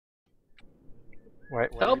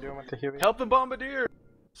Wait, what are you doing with the Huey? Help the bombardier!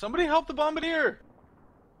 Somebody help the bombardier!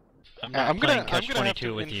 I'm gonna have Catch-22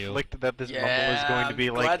 to with you. inflict that this mumble is going to be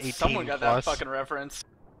I'm like glad 18 someone got plus. that fucking reference.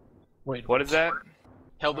 Wait, what is that?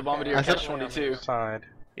 Help the bombardier, I said- Catch-22. Side.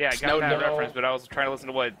 Yeah, I got that reference, but I was trying to listen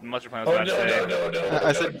to what Mustard Plan was about to say.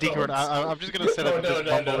 I said Decord. I'm just gonna say that this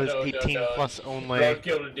mumble is 18 plus only. Don't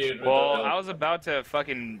kill the dude. Well, I was about to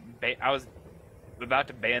fucking ban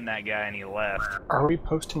that guy and he left. Are we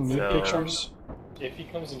posting new So- pictures? If he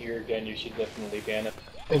comes in here again, you should definitely ban him.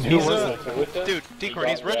 And He's Dude, Decord,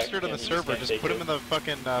 he's registered on the server. Just put him in the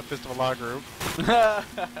fucking Fist of Allah group. Oh,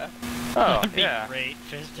 That'd be yeah. great.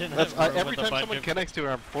 Just in That's a room every with a time bunch someone of... connects to it,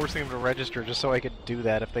 I'm forcing them to register just so I could do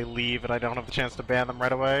that if they leave and I don't have the chance to ban them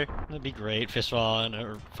right away. That'd be great. Fistball in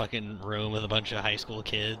a fucking room with a bunch of high school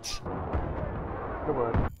kids. It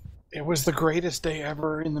would. It was the greatest day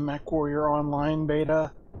ever in the MechWarrior Online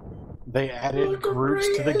beta. They added groups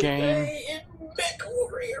to the game.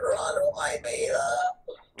 MechWarrior Online beta.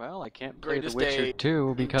 Well, I can't play Greatest The Witcher day.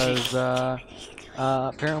 2 because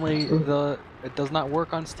apparently it does not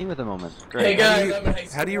work on Steam at the moment. Hey Great.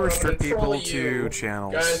 guys, How do you restrict people to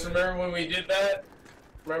channels? Guys, remember when we did that?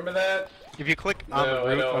 Remember that? If you click on No, the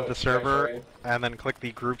I root know, of the server actually. and then click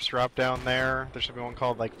the groups drop down there should be one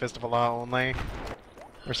called like Fist of Allah only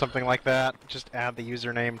or something like that. Just add the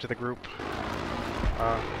username to the group.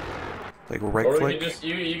 Like right Or click?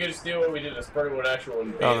 you can just do what we did to Spurwood actual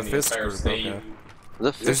and ban Oh, the the fist entire group, state. okay. The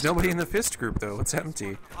There's Fist nobody in the fist group though, it's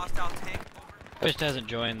empty. Fist hasn't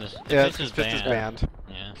joined this. Yeah, Fist Fist is banned.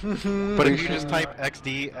 Yeah. But if you just type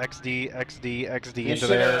XD, XD, XD, XD You into should,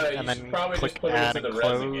 there you and should then probably click just put him add into and the res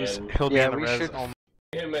close, again. he'll be Yeah, in the we res should- only.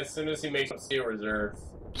 Him as soon as he makes a steel reserve.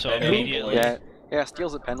 So And immediately. Yeah,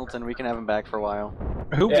 Steel's at Pendleton. We can have him back for a while.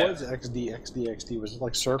 Who Yeah. was XD? Was it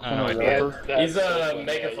like Circle I or don't whatever? He's a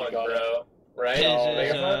Megafund, bro. Right? His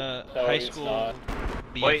Megafund? No, high he's school not.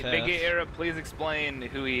 BFF. Wait, Big Gay Era, please explain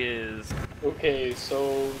who he is. Okay,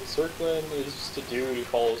 so Circlin is just a dude who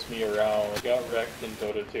follows me around. He got wrecked in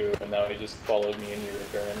Dota 2, and now he just followed me in here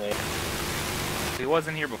apparently. He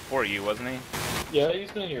wasn't here before you, wasn't he? Yeah,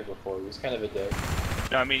 he's been here before. He was kind of a dick.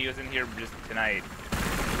 No, I mean he was in here just tonight.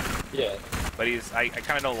 Yeah. But I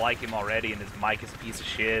kind of don't like him already, and his mic is a piece of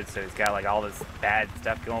shit, so he's got like all this bad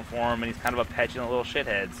stuff going for him, and he's kind of a petulant little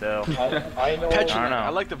shithead, so... I know. Petulant. I I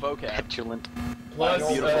like the vocab. Petulant. Plus,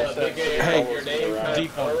 Beautiful Big Gay, sex. your name kind of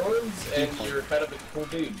Default. forwards, and you're kind of a cool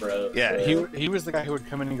dude, bro. Yeah, so. He was the guy who would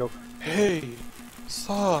come in and go, "Hey,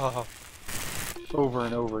 sup?" over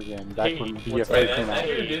and over again. Back Hey, when what's BFA Wait, came that out.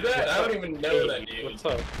 dude did that? I don't even know that dude. What's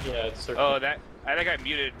up? Yeah, it's Circlin. Oh, I think I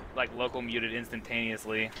muted, like, local muted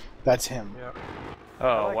instantaneously. That's him.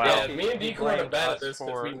 Oh, wow. Yeah, me and Deco are bad at this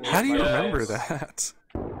because we How do you made remember guys. that?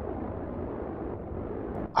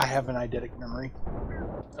 I have an eidetic memory.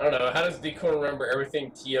 I don't know. How does Deco remember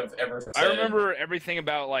everything TF ever said? I remember everything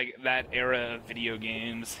about, like, that era of video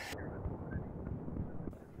games.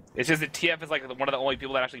 It's just that TF is, like, one of the only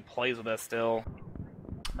people that actually plays with us still.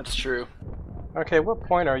 That's true. Okay, what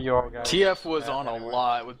point are you all guys? TF was at on a anyway?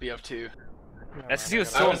 lot with BF2. That's because he was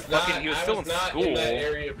I still in was not, fucking, he was I still was in not school. in that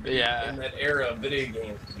area, Yeah. in that era of video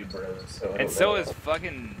games with you, bro. So I And don't so know. is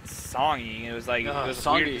fucking Songy. It was like, it was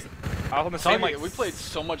Songy. weird. I was on the same, like, We played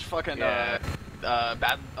so much fucking Yeah.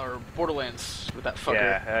 bad or Borderlands with that fucker.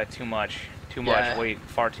 Yeah, too much. Too much. Yeah. Wait,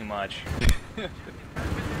 far too much.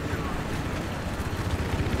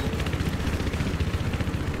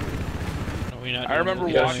 Are we not I doing remember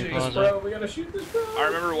We the gotta watching- shoot Plaza? this, bro. We gotta shoot this, bro. I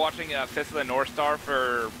remember watching Fist of the North Star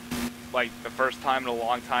for like the first time in a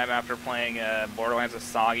long time after playing Borderlands with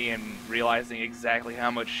Soggy and realizing exactly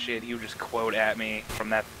how much shit he would just quote at me from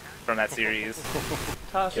that series.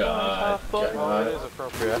 God. Well, it is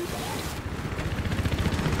appropriate.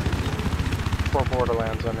 For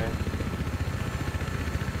Borderlands, I mean.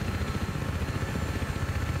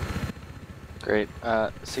 Great.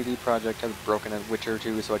 CD Projekt has broken a Witcher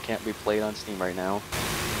 2, so it can't be played on Steam right now.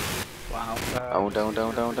 Wow. Oh, don't.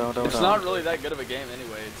 It's not really that good of a game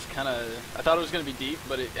anyway. It's kind of. I thought it was gonna be deep,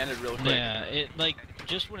 but it ended real quick. Yeah, it like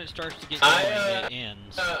just when it starts to get going, it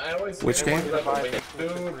ends. I always Which game? About the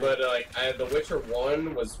waifu, but The Witcher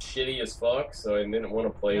 1 was shitty as fuck, so I didn't want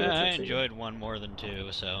to play Witcher 2. I enjoyed one more than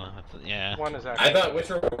two, so yeah. One is I actually. thought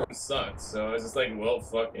Witcher 1 sucked, so I was just like, well,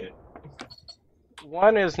 fuck it.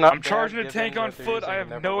 One is not. I'm charging a bad tank given on that they're foot. I using have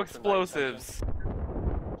never no looked at night explosives.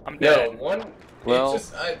 I'm No, dead. one. Well- it's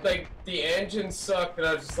just like the engine sucked, and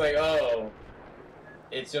I was just like, oh,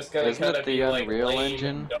 it's just gonna Isn't kind it of the be like Unreal lame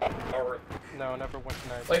Engine? Or, No, never went to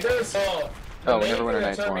night. like there was all. The Oh, main Neverwinter thing that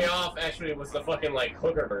Nights turned me 1. off actually was the fucking like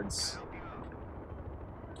hooker birds.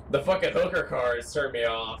 The fucking hooker cars turned me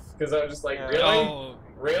off because I was just like, Yeah. really, Oh,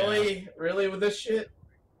 really. really with this shit?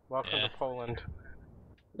 Welcome Yeah. to Poland.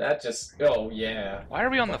 That just, oh yeah. Why are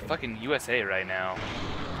we on the fucking USA right now?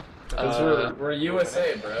 Because we're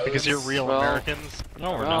USA, bro. Because you're real Well- Americans.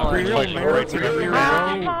 No, we're No, not. Real Like, American. right Real here.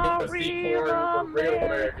 American. Real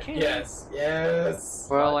American. Yes, yes.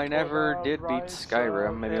 Well, I never did beat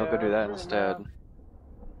Skyrim. Maybe I'll go do that instead.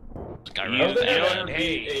 Skyrim. You is know bad. what?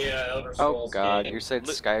 Hey. Elder Oh Scrolls god, game. you said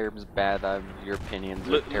Skyrim's bad. Your opinions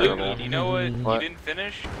are Luke, terrible. do you know what, What? you didn't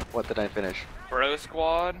finish? What did I finish? Bro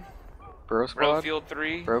Squad, Bro Squad? Brofield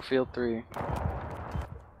 3, Brofield 3.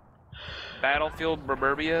 Battlefield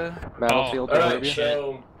Burbia. Battlefield Alright, Burbia.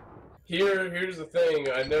 so here's the thing.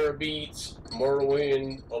 I never beat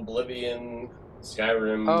Morrowind, Oblivion,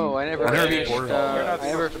 Skyrim. Oh, I never I never beat finished. Borderlands. You're not I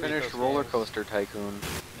never supposed to beat finished those Roller games. Coaster Tycoon.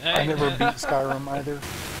 Hey, I never beat Skyrim either.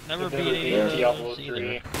 never I've beat never any of beat Diablo those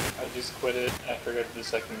 3. either. I just quit it after I got to the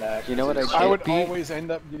second act. You know what I I would did beat? always end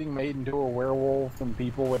up getting made into a werewolf, and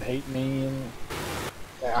people would hate me. And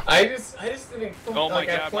yeah, I just didn't. Oh my like,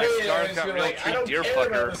 I God, my played it, scars and got it's real like, I tree don't deer care fucker.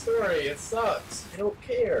 about the story. It sucks. I don't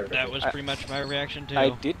care. That was pretty much my reaction too. I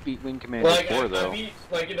did beat Wing Commander Like 4 I though. beat,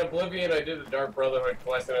 like in Oblivion, I did the Dark Brotherhood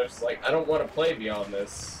quest, and I was just like, I don't want to play beyond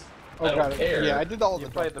this. I don't god, care. yeah, I did all You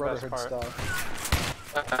the played Dark the best Brotherhood part. stuff.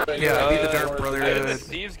 Yeah, I beat the Dark I did the Brotherhood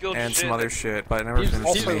Thieves Guild and shit. some other shit, but I never Thieves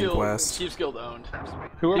finished the main Guild, quest. Thieves Guild owned.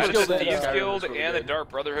 Whoever I Thieves did the did Thieves that, Guild really and the good. Dark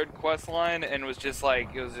Brotherhood quest line, and was just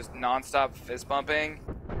like, it was just non-stop fist bumping.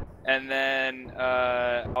 And then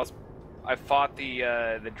I fought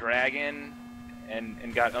the dragon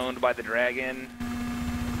and got owned by the dragon.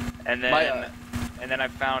 And then I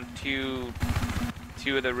found two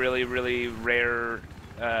of the really rare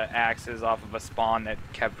axes off of a spawn that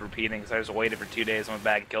kept repeating. So I just waited for 2 days and went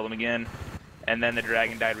back and killed him again. And then the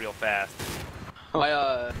dragon died real fast.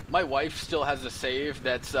 My wife still has a save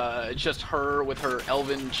that's just her with her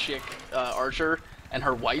elven chick archer and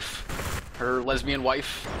her wife, her lesbian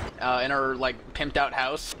wife, in her like pimped out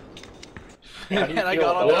house. And I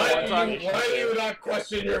got on there one time, Why do you not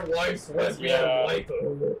question your wife's lesbian wife?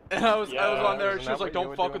 and I was on there, and isn't she was that like, what you "Don't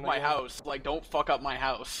were fuck doing with my again? house. Like, don't fuck up my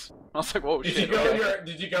house." I was like, "Whoa, Did shit." you go okay.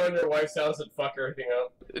 did you go in your wife's house and fuck everything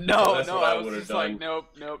up? No, That's no, what I I was would've just done. like, nope.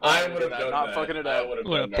 I not would have that, done not that. fucking it I up. would have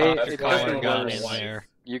Would've done Hey, that. it That's why I doesn't don't got have a in wife. there.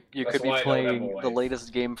 You That's could be why I don't have a playing wife. the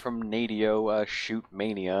latest game from Nadio, Shoot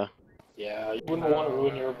Mania. Yeah, you wouldn't want to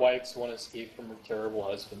ruin your wife's one escape from her terrible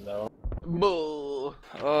husband, though. Bull.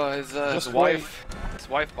 Oh, his wife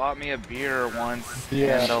bought me a beer once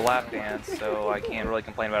Yeah. and a lap dance, so I can't really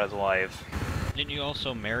complain about his wife. Didn't you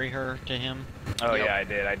also marry her to him? Oh Yep. yeah, I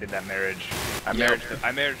did. I did that marriage. I Yep.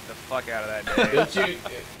 married the fuck out of that day. Didn't you?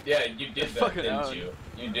 Yeah, you did that, Fucking didn't out. you?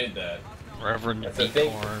 You did that. Reverend That's a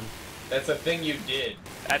thing. Deacorn. That's a thing you did.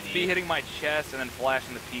 That's me hitting my chest and then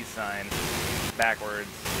flashing the peace sign backwards.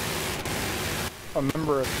 a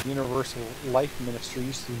member of the Universal Life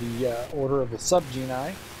Ministries to the Order of the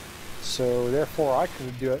Subgenii, so therefore I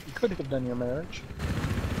could have done your marriage.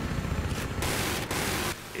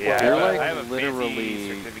 Yeah, You're I like have a literally-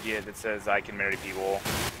 fancy certificate that says I can marry people.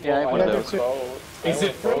 Yeah, I have one of those. Is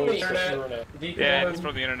it from the internet? Yeah, it's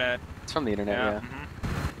from the internet. It's from the internet, yeah. Mhm.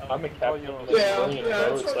 I'm a captain of a Yeah, million yeah,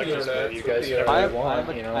 boats. it's I from can the spare internet. you It's guys from the whenever internet. you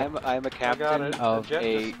want, you know? I'm a captain it. of The jet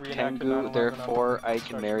a just reenacted Tengu, 9/11 therefore I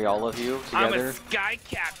can marry all of you I'm together. a sky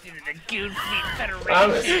captain in the Goofy Federation.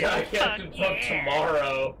 I'm a sky captain from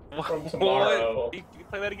tomorrow. From tomorrow. What? You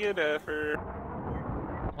play that again for...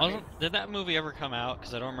 Did that movie ever come out?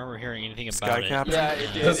 Because I don't remember hearing anything about Sky it. Captain? Yeah,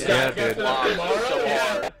 it did. The sky Yeah, it did. captain of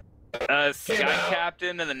tomorrow? Yeah. Sky Came out.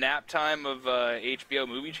 Captain and the nap time of HBO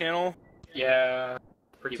movie channel. Yeah,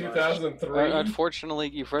 pretty much. 2003. Unfortunately,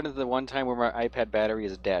 you've run into the one time where my iPad battery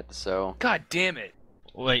is dead, so... God damn it.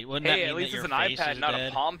 Wait, wouldn't that Hey, mean at least that it's your an face iPad, is not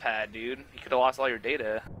dead? a palm pad, dude. You could have lost all your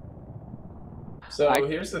data. So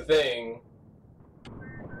here's the thing.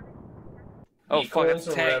 Oh, fuck, Equals it's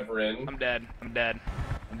a tank. reverend. I'm dead. I'm dead.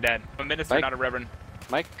 I'm dead. I'm a minister, Mike? not a reverend.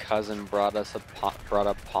 My cousin brought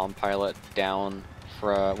a Palm Pilot down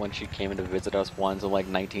for when she came in to visit us once in like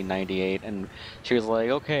 1998, and she was like,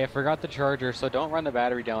 "Okay, I forgot the charger, so don't run the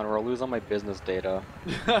battery down, or I'll lose all my business data."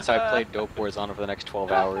 So I played Dope Wars on it for the next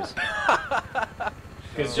 12 hours.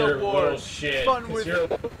 Because you're a Dope little Wars. shit. Fun 'Cause with you're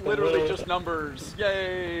literally little- just numbers.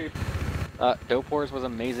 Yay! Dope Wars was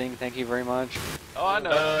amazing. Thank you very much. Oh, I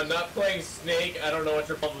know. Not playing Snake. I don't know what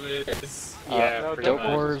your problem is. Yeah, no, pretty Dope much.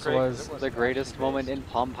 Wars great. was It was the greatest moment in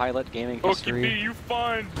Palm Pilot gaming Rookie B, history. you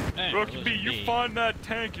find Hey, Rookie it B, wasn't you me. find that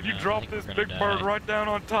tank and you I drop think this we're big gonna bird die. right down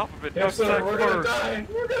on top of it. Yes, That's sir. that We're gonna bird. die.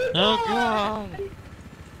 We're gonna Oh die. god!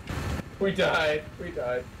 We died. We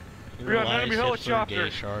died. Your got an lies enemy hit for a helicopter. gay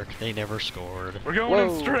shark. They never scored. We're going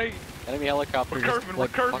Whoa. in straight. Enemy helicopter We're just curving,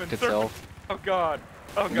 like we're curving, fucked itself. Oh god.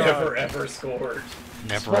 Oh god. Never ever scored.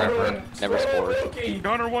 Never ever. Never scored. Rookie.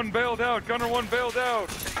 Gunner 1 bailed out. Gunner 1 bailed out.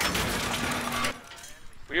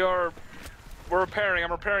 We're repairing.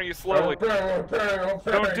 I'm repairing you slowly.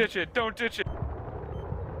 Don't ditch it. Don't ditch it.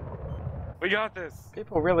 We got this.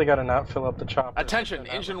 People really gotta not fill up the chopper. Attention,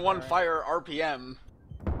 engine 1 fire RPM.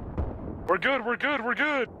 We're good. We're good. We're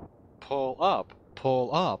good. Pull up.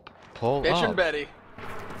 Pull up. Pull Bitch up. and Betty.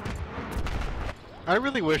 I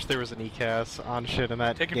really wish there was an ECAS on shit in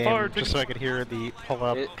that Taking game, fire, just so I could hear the pull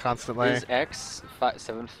up constantly. Is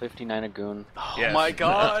X759 a goon? Oh Yes. my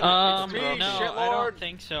god, it's me, No, I shitlord! don't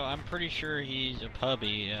think so. I'm pretty sure he's a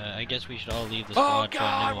puppy. I guess we should all leave the Oh squad for a new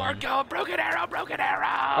god, we're one. going broken arrow, broken arrow!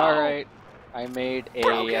 Alright. I made a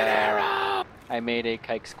Broken arrow! I made a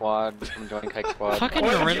kike squad. I'm joining kike squad. Fucking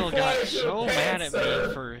Why did you Riddle got fly so your mad at pants, sir?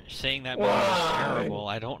 me for saying that movie was Why? terrible.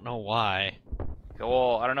 I don't know why.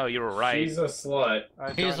 Well, I don't know. You were right. She's a slut.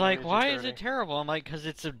 He's like, why is it terrible? I'm like, because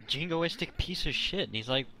it's a jingoistic piece of shit. And he's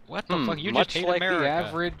like, what the fuck? You much just hate like America. the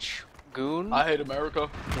average goon. I hate America.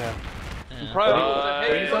 Yeah. Yeah. Proud of you.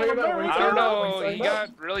 What are you talking about? What are you I talking don't about? What are know. you He talking about?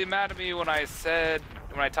 got really mad at me when I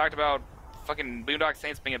talked about fucking Boondock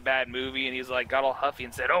Saints being a bad movie, and he's like, got all huffy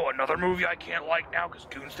and said, "Oh, another movie I can't like now because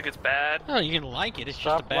goons think it's bad." Oh, you can like it. It's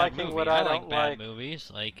Stop just a bad liking movie. what I I like don't bad like.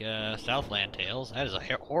 movies, like Southland Tales. That is a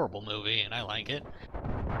horrible movie, and I like it.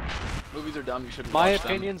 Movies are dumb, you shouldn't My watch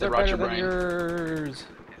them. opinions They are rot better your than brain. yours.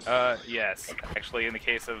 Yes. Actually, in the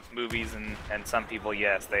case of movies and some people,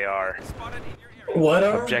 yes, they are What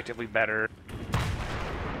are? objectively better.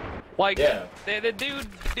 Like, Yeah. the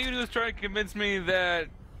dude was trying to convince me that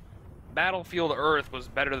Battlefield Earth was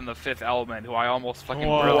better than The Fifth Element, who I almost fucking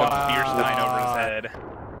broke a beer stein over his head.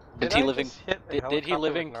 Did he live in? Did he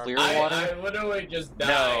live in Clearwater? I literally just died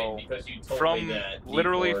No. because you told me From that.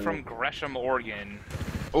 literally Decorn. from Gresham, Oregon.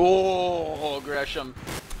 Oh, Gresham.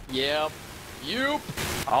 Yep. Yup.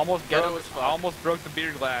 I almost Ghetto as fuck. broke the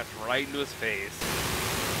beer glass right into his face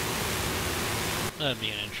That'd be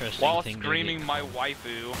an interesting while thing screaming to do. my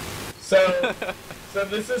waifu. So, so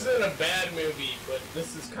this isn't a bad movie, but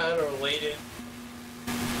this is kind of related.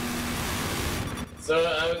 So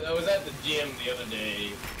I was at the gym the other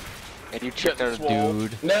day. And you checked out a Swole.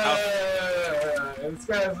 dude. No, it's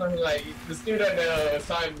kind of something like this dude I know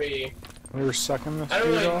assigned me. We were sucking this I don't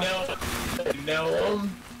dude really off. know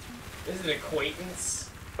him. This is an acquaintance.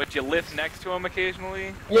 But you lift next to him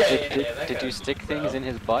occasionally? Yeah, Did, yeah, did, that did kinda you stick dude, things bro. in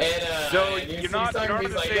his butt? And, So and you're not he's on the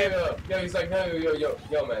like, same- yo, he's like, no,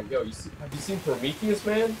 yo, man, yo, have you seen Prometheus,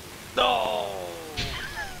 man? No.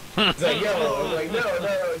 He's like, yo, I'm like, no,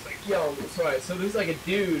 it's like, yo, so there's like a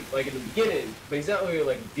dude, like in the beginning, but he's not really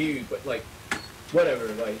like a dude, but like, whatever,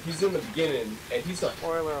 like, he's in the beginning, and he's like,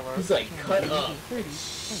 he's like cut up.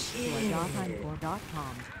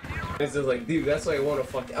 It's just like, dude, that's why I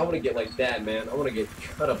wanna get like that, man. I wanna get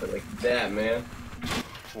cut up like that, man.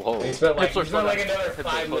 Whoa. He spent like, Hitler another Hitler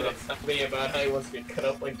 5 put minutes telling me about how he wants to get cut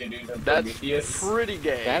up like the dude in That's Prometheus. pretty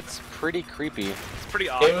gay. That's pretty creepy. It's pretty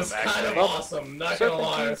awesome, It was kind of actually. awesome, not gonna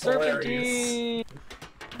lie, it's hilarious.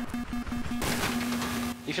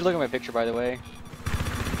 You should look at my picture, by the way.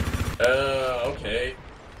 Okay.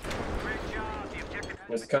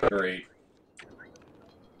 It's kind of great.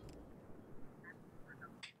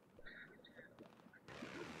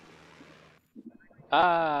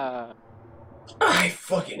 Ah. I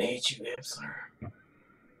fucking hate you, Hipster.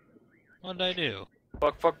 What did I do?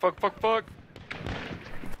 Fuck.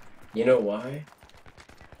 You know why?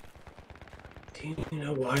 Do you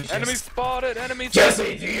know why? Enemy spotted! Enemy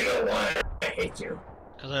Jesse, do you know why I hate you?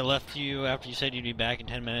 Because I left you after you said you'd be back in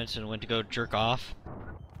 10 minutes and went to go jerk off.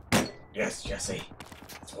 Yes, Jesse.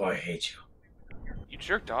 That's why I hate you. You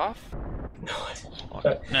jerked off? No,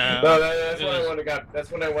 No. that's when I went and got. That's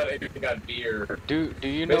when I went and got beer. Do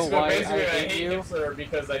you know why I basically, hate you? Hipster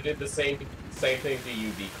because I did the same thing to you,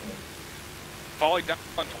 Deacon. Falling down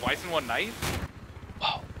twice in one night?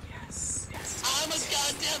 Yes. I'm a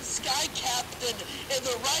goddamn sky captain in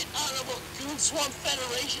the Right Honorable Goon Swarm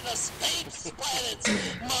Federation of Space Planets,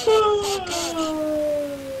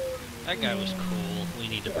 motherfucker! That guy was cool. We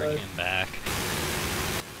need to bring him back.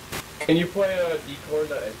 Can you play Decorn?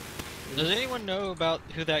 Does anyone know about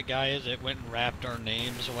who that guy is that went and rapped our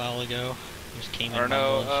names a while ago? Just came in Or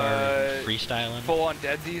no, and started freestyling. Full on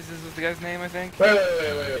Deadsies is the guy's name, I think?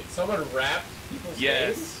 Wait. Someone rapped people's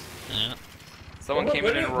Yes. names? Yeah. Someone came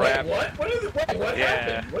in and rapped. What Yeah.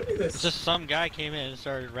 happened? What is this? It's just some guy came in and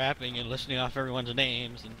started rapping and listening off everyone's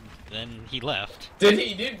names, and then he left. Did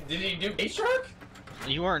he do A-Shark?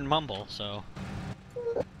 You weren't in Mumble, so...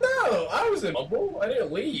 No, I was in Mumble. I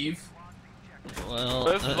didn't leave. Well...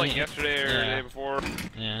 This was like yesterday or the yeah. day before.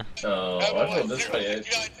 Yeah. Oh, I thought this was it.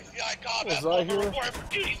 Sky Combat Was I here? report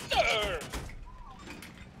for duty, sir!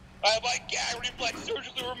 I have my gag reflex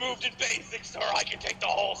surgically removed in basic, sir. I can take the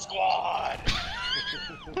whole squad.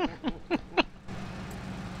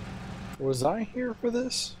 Was I here for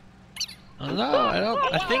this? No, I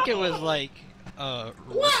don't. I think it was like. I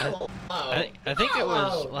think it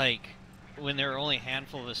was like when there were only a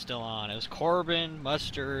handful of us still on. It was Corbin,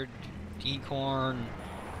 Mustard, Decorn,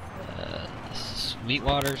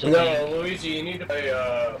 Sweetwater's. No, Luigi, you need to play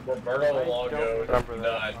Roberto Longo,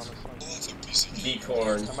 not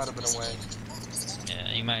Decorn. I might have been away. Yeah,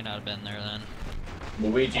 he might not have been there then.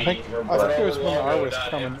 Luigi, I think it was when I was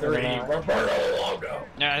coming in and out. Roberto Longo.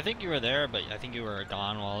 Yeah, I think you were there, but I think you were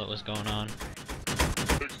gone while it was going on.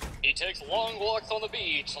 He takes long walks on the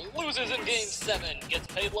beach, loses in Game 7, gets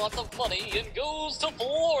paid lots of money, and goes to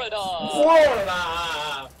Florida!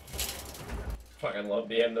 Florida! Fucking love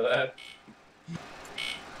the end of that.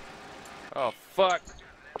 Oh, fuck.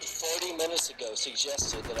 40 minutes ago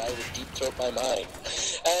suggested that I would deep throat my mind.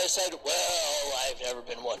 And I said, well, I've never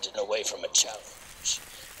been wanted away from a challenge.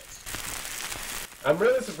 I'm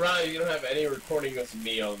really surprised you don't have any recording of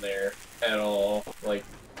me on there at all. Like,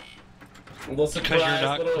 a little surprised. Because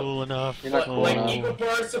you're not cool enough. You're not cool like, enough. equal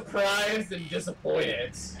parts surprised and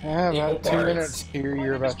disappointed. Yeah, Equal about 2 parts. minutes here,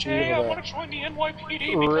 you're about to be I able want to to join the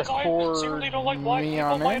NYPD because I sincerely don't like black me people.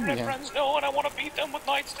 on My internet Pantheon. friends know, and I want to beat them with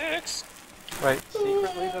nightsticks. Wait,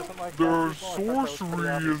 secretly doesn't like black people? I thought that was pretty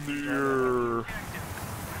obvious. the air.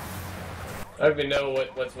 I don't even know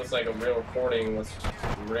what's like a real recording, what's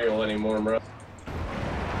real anymore, bro.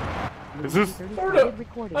 Is this? I don't know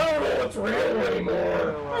what's real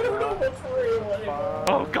anymore. I don't know what's real anymore.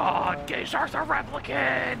 Oh god, gay sharks are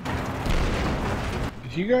replicant!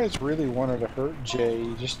 If you guys really wanted to hurt Jay,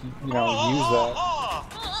 just, use that.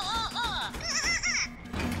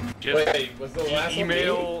 Just Wait, was the last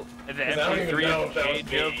email one the me? 'Cause I don't even know if that was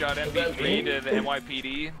MP3 me. joke Was that MP3 me? to the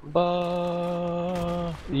NYPD.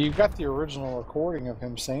 You got the original recording of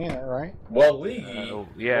him saying it, right? Well, Lee.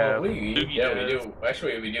 yeah, Well, Lee. Loogie Yeah, we does. do.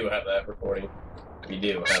 Actually, we do have that recording. We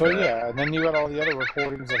do have So that. yeah, and then you got all the other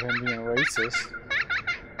recordings of him being racist.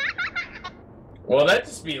 Well, that'd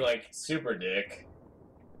just be like super dick.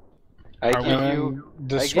 I And give then you. But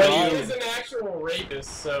describe, he is an actual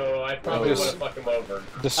rapist, so I probably would have fucked him over.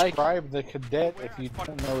 describe the cadet if you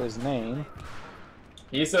don't know his name.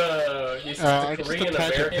 He's I the just Korean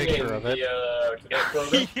attached a American picture in of it. the cadet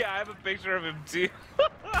program. Yeah, I have a picture of him too.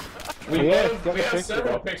 We Yeah, have, got we a have picture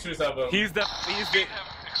several of it. pictures of him. He's the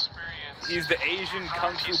Asian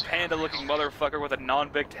kung fu panda looking motherfucker with a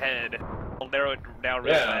non-bicked head. I'll narrow it down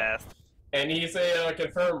real fast. And he's a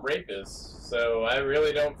confirmed rapist, so I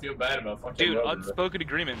really don't feel bad about fucking Dude, him over. unspoken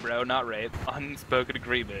agreement, bro, not rape. Unspoken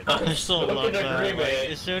agreement. I still love Unspoken that. Like, agreement.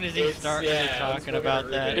 as soon as he It's- started yeah, talking unspoken about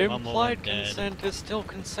that, agreement. Mumble went Implied dead. consent is still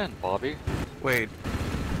consent, Bobby. Wait.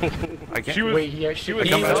 I can't. She was, Wait, he actually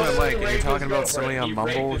I come back to He my mic. Are you raped talking his about somebody on girlfriend.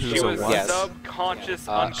 He Mumble raped his who's she a was what? Yes. subconscious, Jay is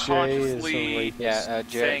a unconsciously rapist. Yeah,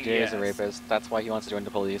 saying Jay is a yes. rapist. That's why he wants to join the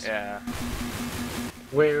police. Yeah.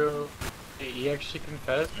 Wait, he actually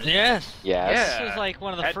confessed? Yes. Yes. This was like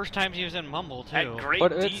one of the At- first times he was in Mumble too. At great,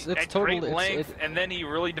 But it's at total- great it's- length, and then he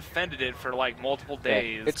really defended it for like multiple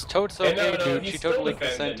days. It's totes And okay, no, dude. he She still totally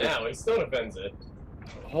defends it consented. now. He still defends it.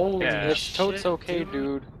 Holy Yeah. It's shit, totes okay,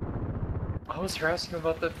 dude. I was harassing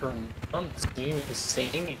about that for months. You didn't even say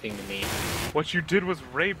anything to me. What you did was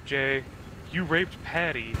rape, Jay. You raped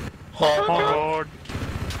Patty. Hard. Hard.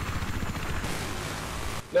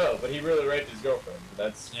 No, but he really raped his girlfriend.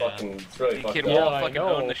 That's Yeah. fucking. It's really The fucked kid up. Yeah, Wall I fucking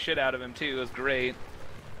know. owned the shit out of him too. It was great.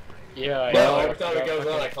 Yeah, I Well, know. every time it goes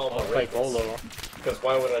on, I call him a Like rapist. Olo. Because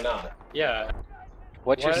why would I not? Yeah.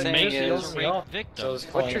 What you're Why didn't saying you just is, yell me off? victim. So I was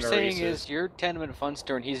what calling you're him a saying racist. is, you're 10-minute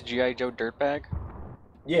funster and he's G.I. Joe dirtbag.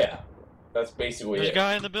 Yeah, that's basically There's a it.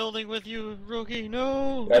 guy in the building with you, rookie.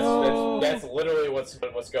 No. That's, no. that's literally what's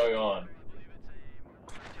going on.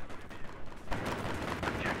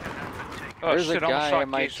 Oh There's shit! a I almost guy shot in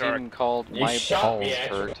my Gay Shark. team called You My shot Balls me,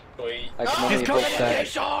 Hurt. actually. I can Oh, only He's hope coming, Gay that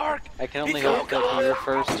Shark! I can only He's hope that he coming.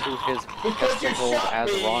 refers to his Because you testicles shot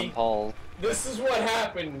as me. Ron Paul. This is what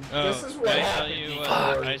happened. Oh, This is what did I tell happened. you before.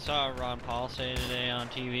 what I saw Ron Paul say today on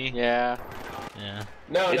TV? Yeah. Yeah.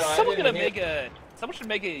 No, Is no, someone I gonna didn't make a? Someone should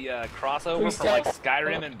make a crossover Please from like tell-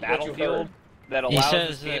 Skyrim and what you Battlefield heard. that He allows says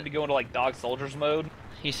this game that- to go into like Dog Soldiers mode.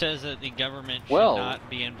 He says that the government should Well- not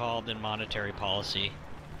be involved in monetary policy.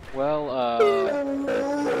 Well,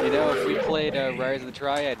 if we played Rise of the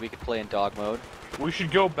Triad, we could play in dog mode. We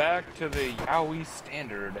should go back to the Yowie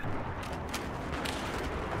standard.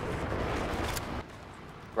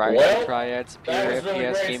 Rise of Well, the Triad, That superior was really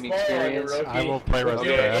FPS great gaming spoiler, experience. rookie. I will play We'll Res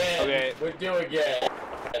do of it Death. again. Okay. We'll do again.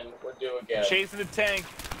 We'll do again. Chasing the tank.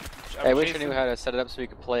 I wish I knew how to set it up so we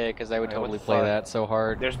could play it, because I would totally play that so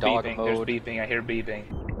hard. There's Dog beeping. mode. There's beeping. I hear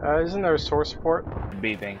beeping. Isn't there a source port?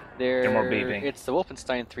 Beeping. There more beeping. It's the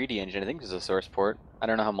Wolfenstein 3D engine. I think there's a source port. I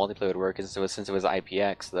don't know how multiplayer would work since it was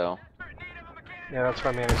IPX though. Yeah, that's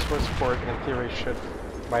what I mean. A source port in theory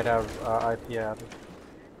might have IP added.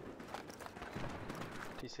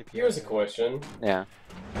 TCP. Here's a question. Yeah.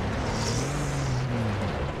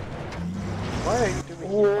 Why do we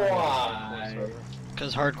Why?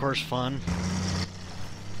 Because hardcore's fun.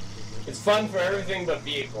 It's fun for everything but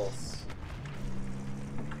vehicles.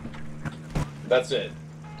 That's it.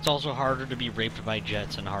 It's also harder to be raped by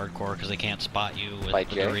jets in hardcore because they can't spot you with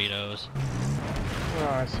the Doritos. Oh,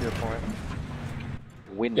 I see your point.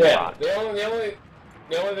 Yeah, the only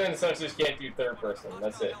thing that sucks is you can't do third person.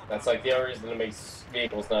 That's it. That's like the only reason it makes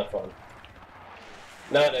vehicles not fun.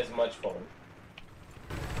 Not as much fun.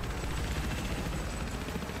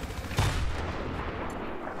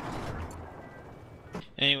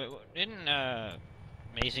 Anyway, didn't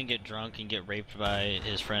Mason get drunk and get raped by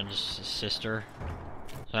his friend's sister?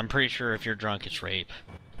 So I'm pretty sure if you're drunk, it's rape.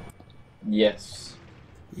 Yes.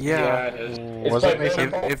 Yeah.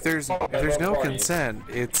 If there's no parties. consent,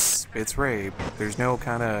 it's rape. There's no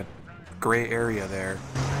kind of gray area there.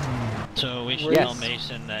 So we should tell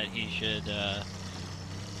Mason that he should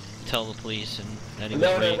tell the police and that he was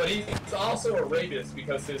No, raped. but he's also a rapist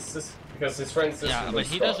because his friend's sister. Yeah, but was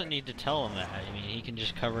he stalked. doesn't need to tell him that. I mean, he can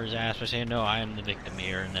just cover his ass by saying, "No, I am the victim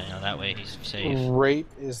here," and that way he's safe. Rape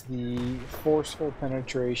is the forceful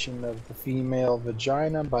penetration of the female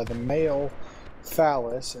vagina by the male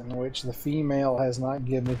phallus in which the female has not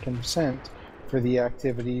given consent for the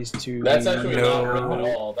activities to That's be actually not rape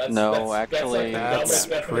at all. That's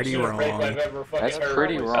pretty wrong. That's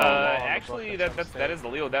pretty wrong. Actually, that is the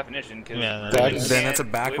legal definition. Cause then that's a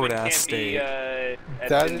backward ass state.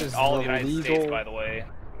 That is all the the United legal. States, by the way.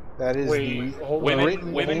 That is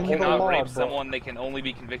Women cannot law rape book. someone. They can only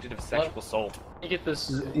be convicted of sexual assault. You get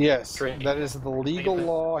this. Yes, that is the legal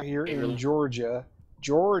law here in Georgia.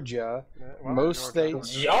 Most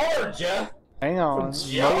states. Georgia. Hang on. Most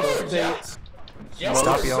states.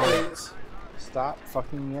 Stop yelling. Stop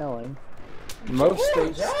fucking yelling. Most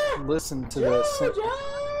states listen to this.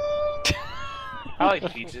 I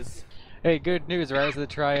like peaches. Hey, good news! Rise of the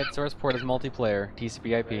Triad source port is multiplayer.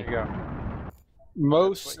 TCP/IP. There you go.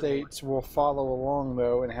 Most states will follow along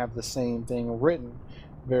though and have the same thing written.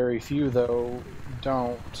 Very few though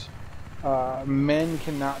don't. Men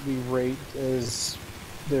cannot be raped as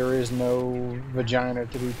there is no vagina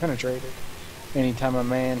to be penetrated. Anytime a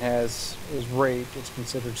man is raped, it's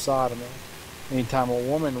considered sodomy. Anytime a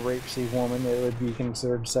woman rapes a woman, it would be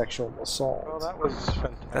considered sexual assault. Well, that was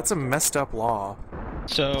fantastic. That's a messed up law.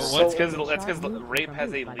 So that's because rape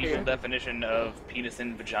has a legal definition of penis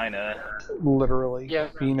and vagina. Literally,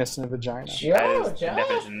 penis and vagina. That is the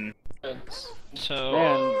definition. So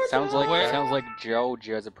Man, sounds like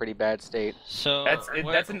Georgia is a pretty bad state. So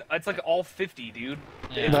that's like all 50, dude.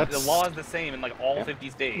 Yeah. The law is the same in like all 50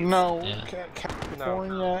 states. No,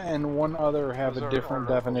 California and one other have a different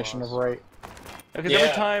definition of rape. Because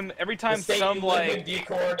every time some like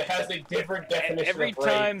Decord has a different definition every of rape.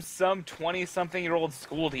 time some 20-something-year-old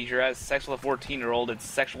school teacher has sex with a 14-year-old, it's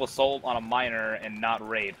sexual assault on a minor and not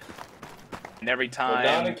rape. And every time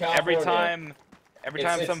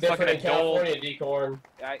some fucking adult. California, Decorn.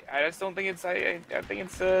 I just don't think it's. I think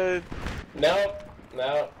it's No.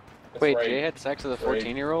 Wait, rape. Jay had sex with a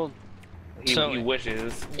 14-year-old? He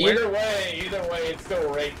wishes. Either way, it's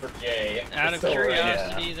still rape for Jay. Out of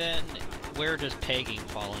curiosity, then, where does pegging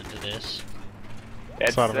fall into this?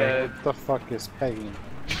 It's, what the fuck is pegging?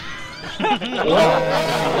 Let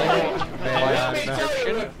me tell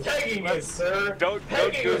you what pegging is, sir. Don't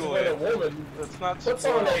pegging Google is it. when a woman puts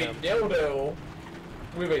on a dildo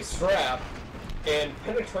with a strap and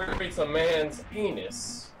penetrates a man's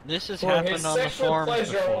penis. This has for happened his on the sexual forums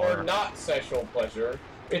pleasure before. or not sexual pleasure.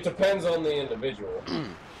 It depends on the individual.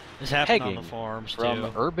 This happened on Pegging, the forums from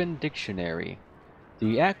too. Urban Dictionary.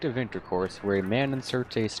 The act of intercourse where a man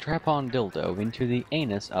inserts a strap-on dildo into the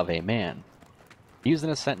anus of a man. Used in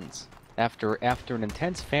a sentence. After an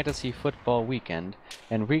intense fantasy football weekend,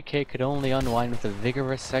 Enrique could only unwind with a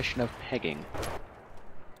vigorous session of pegging.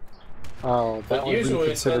 Oh, that But would be usually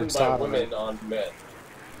it's done considered by sodomy. women on men.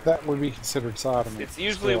 That would be considered sodomy. It's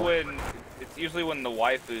usually still. when the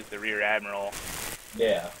wife is the rear admiral.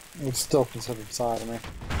 Yeah. It's still considered sodomy.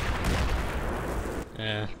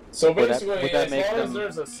 Yeah. So Would that- basically, would that as make long as them-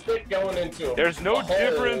 there's a stick going into There's no a hole,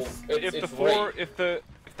 difference it's if rape. if the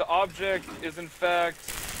object is in fact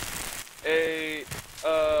a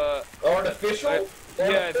Artificial?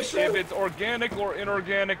 Yeah, if it's organic or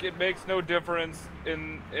inorganic, it makes no difference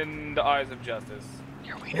in the eyes of justice.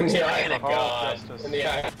 In the eye of God. In the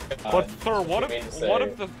eye of God. But sir,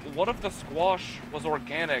 what if the squash was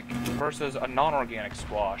organic versus a non-organic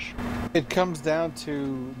squash? It comes down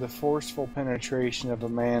to the forceful penetration of a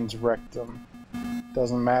man's rectum.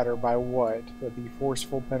 Doesn't matter by what, but the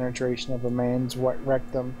forceful penetration of a man's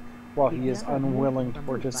rectum while he is unwilling to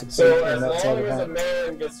participate So in that as sort long of as a event.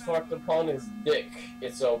 man gets fucked upon his dick,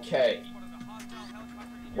 it's okay.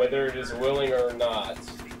 Whether it is willing or not.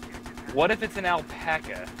 What if it's an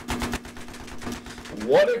alpaca?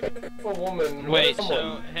 What if a woman... Wait, someone,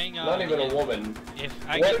 so hang on. not even a woman. If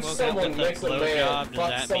I what get if woken up someone with makes a a man blowjob, fuck does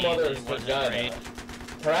that some mean other's it wasn't vagina? great?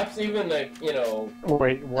 Perhaps even a, you know...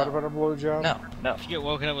 Wait, what about a blowjob? No. If you get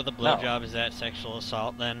woken up with a blowjob, is that sexual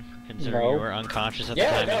assault then? Considering No. you were unconscious at the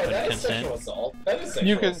Yeah, time no, and couldn't that is consent? sexual assault. That is sexual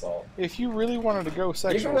You can, assault. if you really wanted to go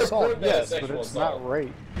sexual report assault, that as yes, but sexual it's assault. not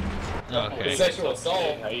rape. Okay. It's sexual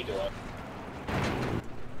assault. How you doing?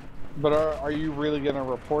 But are you really going to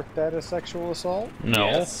report that as sexual assault? No.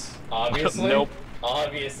 Yes. Obviously. Nope.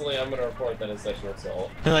 Obviously, I'm gonna report that as sexual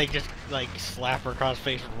assault. Just slap her across the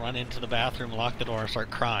face, run into the bathroom, lock the door, and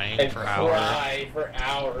start crying And for hours. cry for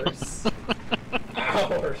hours.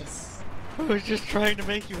 Hours. I was just trying to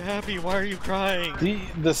make you happy. Why are you crying?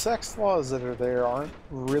 The sex laws that are there aren't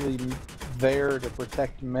really there to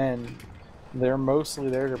protect men. They're mostly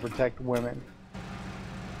there to protect women.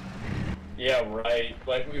 Yeah, right.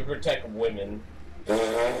 Like, we protect women.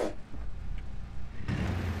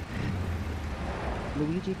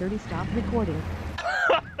 Luigi 30, stop recording.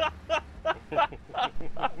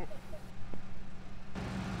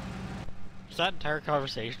 Was that entire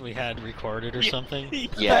conversation we had recorded or something?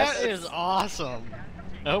 Yes. That is awesome.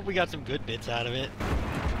 I hope we got some good bits out of it.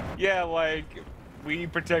 Yeah, like, we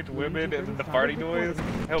protect women and then the farting noise.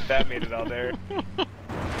 I hope that made it out there.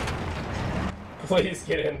 Please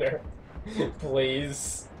get in there.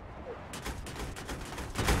 Please.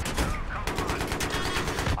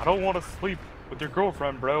 I don't want to sleep with your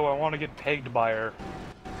girlfriend, bro. I want to get pegged by her.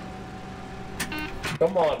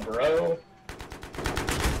 Come on, bro.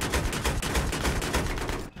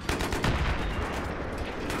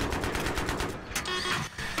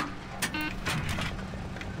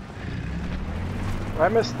 I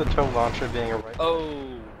missed the tow launcher being a right. Oh.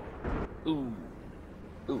 Ooh.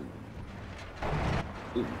 Ooh.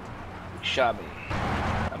 Ooh. Shot me.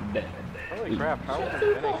 I'm dead. Holy crap, how are we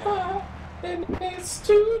winning? And it's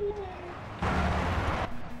too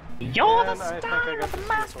You're Man, the I think star I got of the the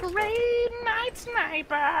masquerade, Night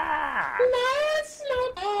Sniper! Night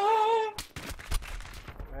Sniper!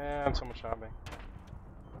 Man, so much shopping.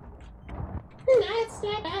 Night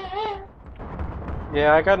Sniper!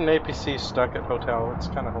 Yeah, I got an APC stuck at hotel. It's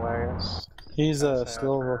kind of hilarious. He's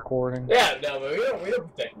still recording. Yeah, no, but we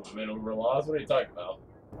don't protect women over laws. What are you talking about?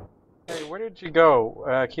 Hey, where did you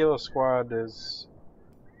go? Kilo Squad is...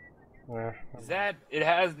 Is that? It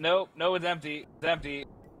has... Nope. No, it's empty. It's empty.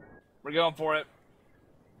 We're going for it.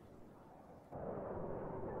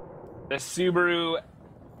 The Subaru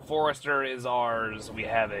Forester is ours. We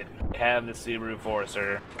have it. We have the Subaru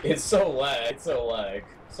Forester. It's so lag. It's so lag.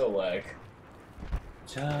 So lag.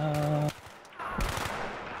 I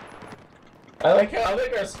think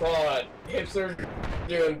our squad, Hipster's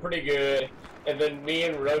doing pretty good, and then me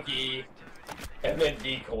and Roki, and then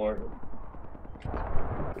Decorn.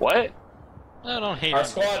 What? I don't hate Our him.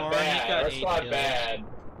 squad Or he's bad. got Our 8 squad kills. bad.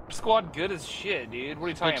 Squad good as shit, dude. What are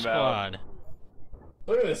you talking Good about? squad.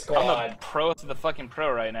 Look at this I'm squad. the pro to the fucking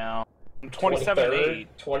pro right now. I'm 27 and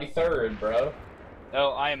 8. 23rd, bro. Oh,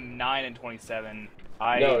 I am 9 and 27.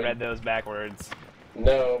 I No, read those backwards.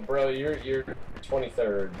 No, bro, you're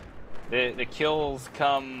 23rd. The kills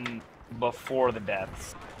come before the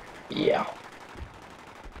deaths. Yeah.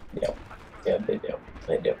 Yep. Yeah, they do.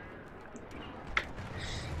 They do.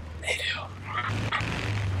 They do.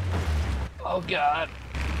 Oh god.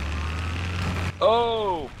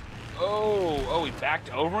 Oh! Oh! Oh, he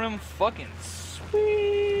backed over him? Fucking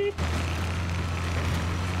sweet!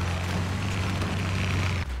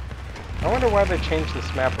 I wonder why they changed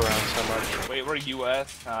this map around so much. Wait, we're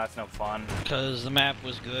US? Oh, that's no fun. Because the map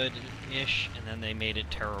was good-ish, and then they made it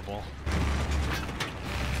terrible.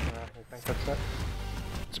 I think that's it.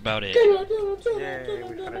 That's about it. Yay,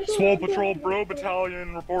 we finished. Swamp Patrol Bro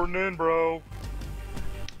Battalion reporting in, bro.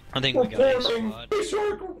 I think we got a squad.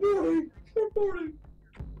 Reporting.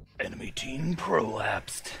 Enemy team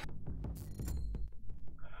prolapsed.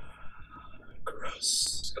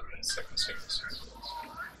 Gross.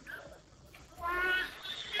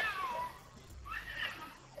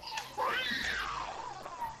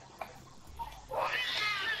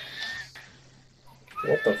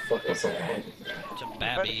 What the fuck is that? It's a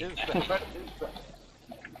babby.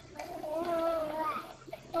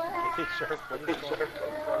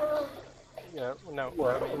 Yeah, no.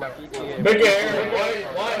 Big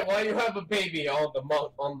Arab, why you have a baby on the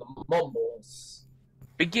mumbles?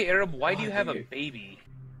 Big Arab, why do you have a baby?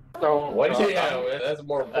 No, why do you have? That's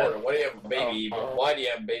more important. Why do you have a baby? But why do you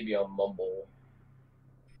have a baby on Mumble?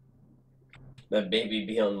 That baby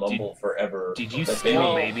be on Mumble forever. Did you that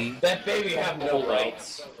steal a baby? That baby have no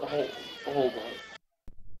rights. Hold on.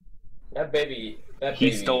 That baby.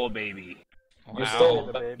 He stole a baby. You stole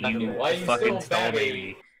a baby. You Why you fucking still stole a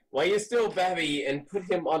baby? Why you still Babby and put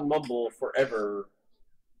him on Mumble forever?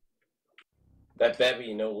 That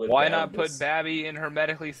Babby no live. Why not put Babby in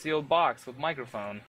hermetically sealed box with microphone?